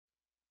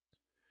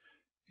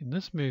In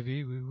this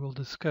movie, we will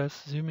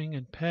discuss zooming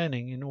and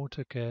panning in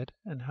AutoCAD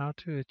and how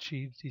to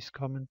achieve these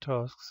common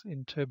tasks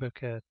in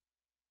TurboCAD.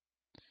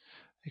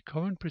 A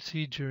common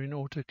procedure in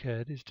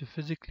AutoCAD is to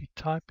physically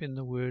type in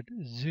the word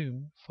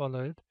zoom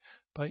followed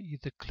by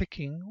either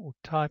clicking or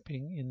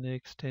typing in the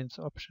extents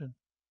option.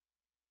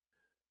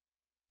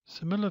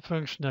 Similar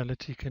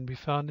functionality can be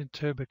found in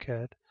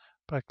TurboCAD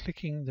by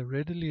clicking the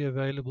readily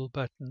available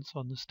buttons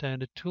on the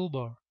standard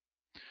toolbar.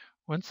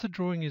 Once the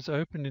drawing is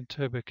open in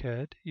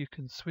TurboCAD, you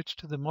can switch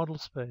to the model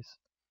space.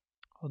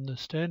 On the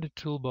standard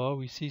toolbar,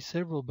 we see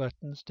several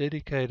buttons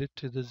dedicated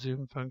to the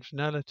zoom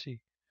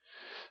functionality.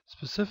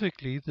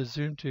 Specifically, the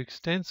Zoom to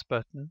Extents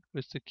button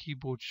with the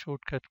keyboard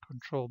shortcut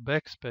Control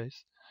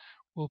Backspace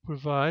will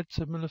provide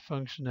similar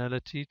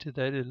functionality to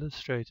that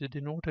illustrated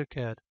in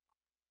AutoCAD.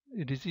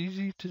 It is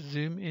easy to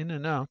zoom in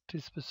and out to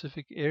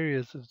specific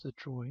areas of the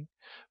drawing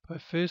by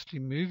firstly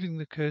moving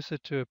the cursor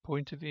to a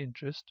point of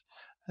interest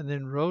and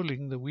then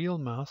rolling the wheel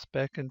mouse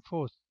back and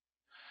forth.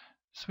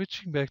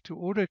 Switching back to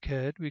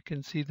AutoCAD, we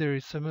can see there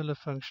is similar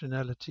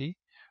functionality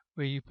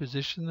where you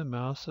position the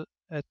mouse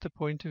at the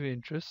point of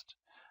interest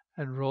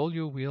and roll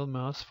your wheel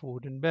mouse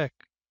forward and back.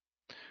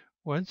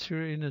 Once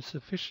you're in a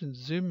sufficient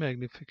zoom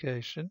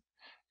magnification,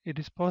 it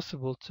is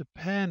possible to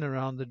pan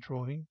around the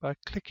drawing by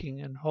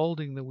clicking and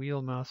holding the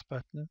wheel mouse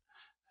button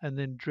and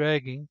then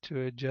dragging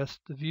to adjust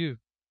the view.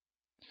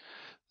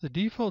 The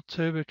default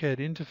TurboCAD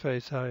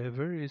interface,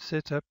 however, is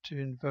set up to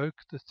invoke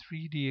the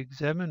 3D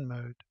Examine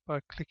mode by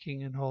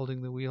clicking and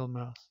holding the wheel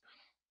mouse.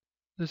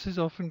 This is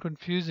often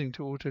confusing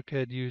to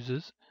AutoCAD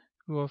users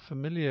who are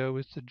familiar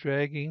with the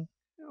dragging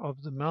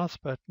of the mouse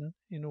button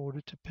in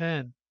order to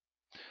pan.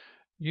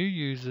 New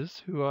users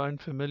who are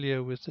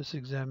unfamiliar with this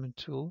Examine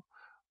tool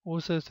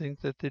also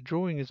think that their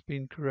drawing has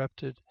been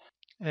corrupted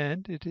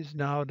and it is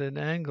now at an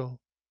angle.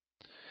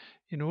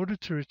 In order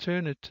to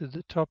return it to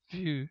the top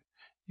view,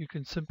 you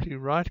can simply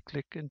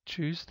right-click and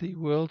choose the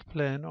World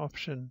Plan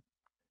option.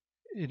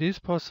 It is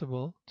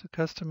possible to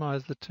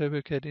customize the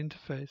TurboCAD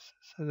interface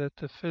so that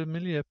the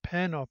familiar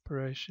pan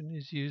operation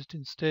is used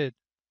instead.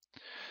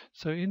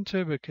 So in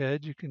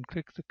TurboCAD, you can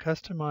click the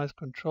Customize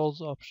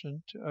Controls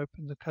option to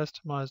open the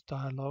Customize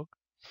dialog,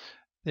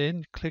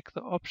 then click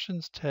the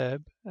Options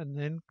tab and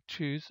then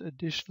choose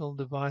Additional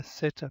Device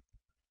Setup.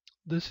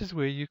 This is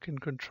where you can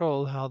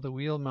control how the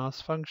wheel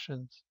mouse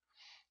functions.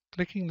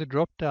 Clicking the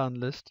drop-down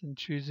list and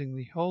choosing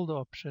the Hold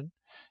option,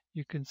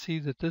 you can see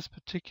that this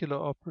particular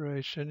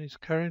operation is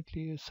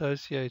currently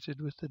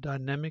associated with the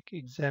Dynamic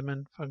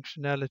Examine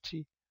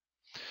functionality.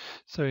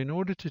 So in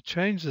order to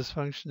change this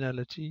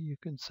functionality, you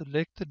can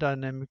select the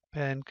Dynamic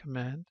Pan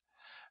command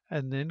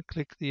and then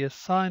click the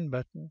Assign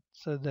button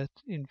so that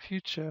in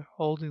future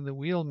holding the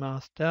wheel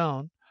mouse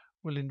down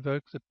will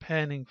invoke the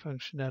panning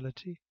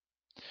functionality.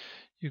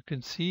 You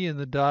can see in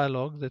the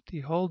dialog that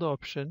the Hold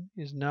option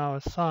is now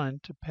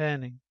assigned to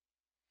panning.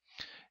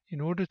 In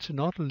order to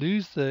not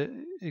lose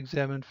the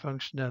Examine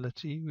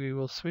functionality, we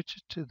will switch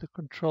it to the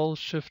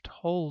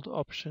Control-Shift-Hold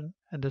option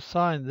and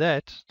assign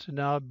that to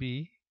now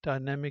be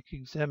Dynamic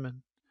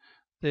Examine,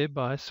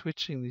 thereby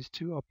switching these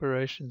two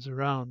operations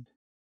around.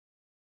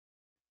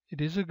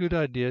 It is a good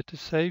idea to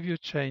save your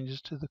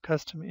changes to the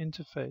custom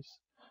interface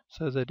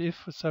so that if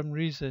for some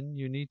reason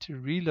you need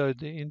to reload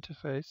the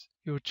interface,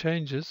 your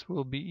changes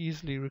will be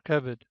easily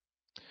recovered.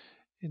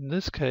 In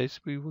this case,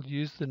 we will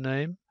use the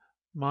name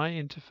My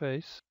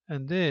Interface,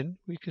 and then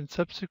we can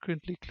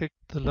subsequently click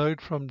the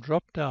Load From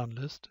drop-down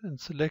list and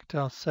select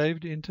our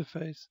saved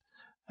interface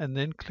and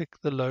then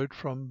click the Load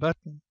From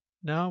button.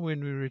 Now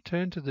when we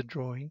return to the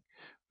drawing,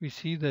 we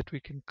see that we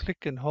can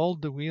click and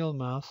hold the wheel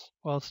mouse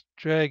whilst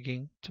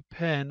dragging to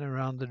pan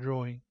around the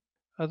drawing.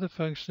 Other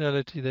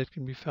functionality that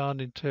can be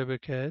found in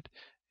TurboCAD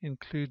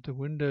include the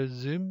window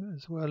zoom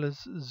as well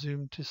as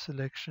zoom to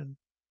selection.